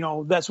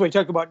 that's why I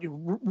talk about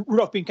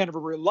Rudolph being kind of a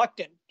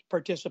reluctant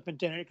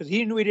participant in it because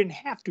he knew he didn't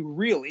have to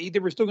really. They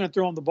were still going to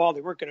throw him the ball.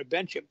 They weren't going to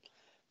bench him.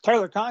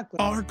 Tyler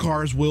Conklin. Our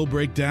cars will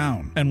break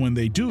down, and when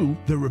they do,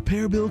 the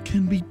repair bill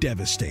can be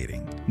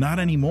devastating. Not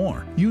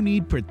anymore. You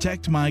need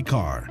Protect My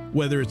Car.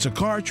 Whether it's a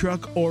car,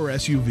 truck, or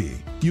SUV,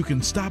 you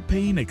can stop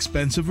paying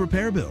expensive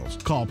repair bills.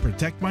 Call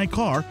Protect My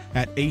Car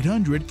at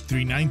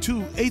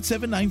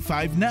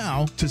 800-392-8795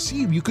 now to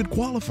see if you could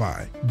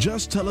qualify.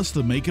 Just tell us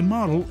the make and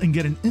model and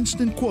get an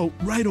instant quote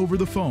right over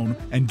the phone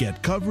and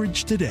get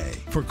coverage today.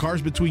 For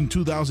cars between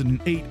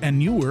 2008 and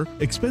newer,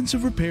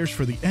 expensive repairs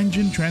for the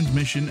engine,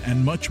 transmission,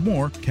 and much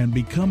more can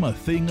become a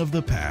thing of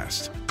the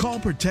past. Call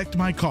Protect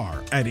My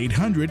Car at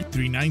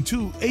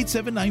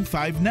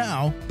 800-392-8795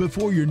 now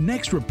before your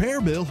next repair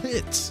bill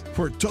hits.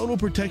 For total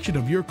protection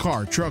of your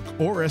car, truck,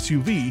 or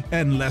SUV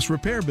and less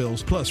repair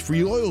bills, plus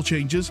free oil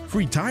changes,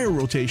 free tire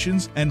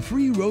rotations, and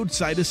free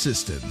roadside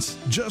assistance.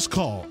 Just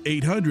call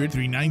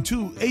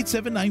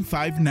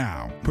 800-392-8795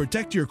 now.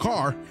 Protect your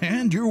car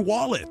and your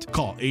wallet.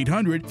 Call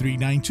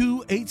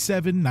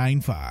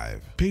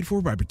 800-392-8795. Paid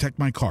for by Protect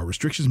My Car.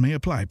 Restrictions may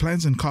apply.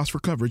 Plans and costs for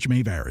coverage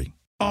may vary.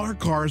 Our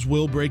cars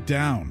will break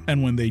down,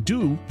 and when they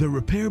do, the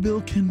repair bill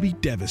can be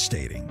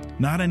devastating.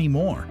 Not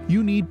anymore.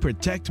 You need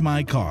Protect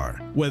My Car.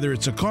 Whether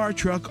it's a car,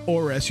 truck,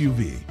 or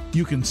SUV,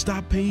 you can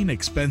stop paying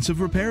expensive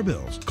repair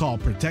bills. Call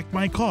Protect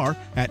My Car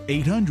at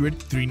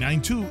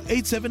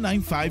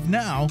 800-392-8795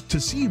 now to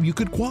see if you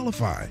could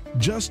qualify.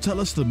 Just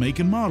tell us the make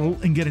and model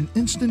and get an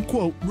instant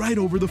quote right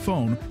over the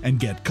phone and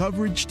get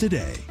coverage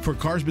today. For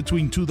cars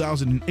between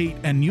 2008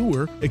 and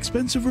newer,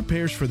 expensive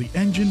repairs for the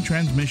engine,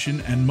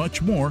 transmission, and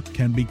much more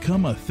can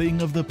become a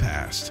thing of the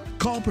past.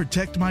 Call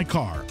Protect My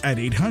Car at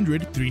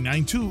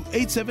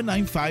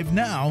 800-392-8795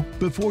 now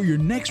before your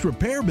next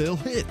repair bill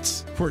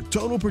hits. For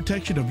total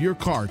protection of your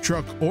car,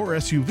 truck, or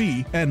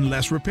SUV and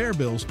less repair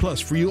bills, plus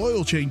free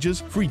oil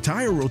changes, free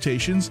tire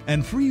rotations,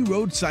 and free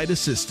roadside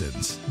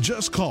assistance.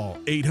 Just call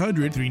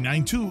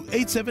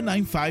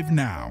 800-392-8795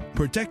 now.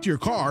 Protect your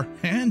car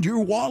and your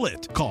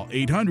wallet. Call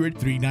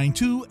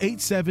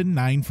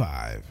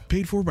 800-392-8795.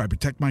 Paid for by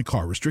Protect My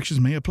Car. Restrictions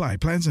may apply.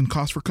 Plans and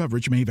costs for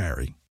coverage may vary.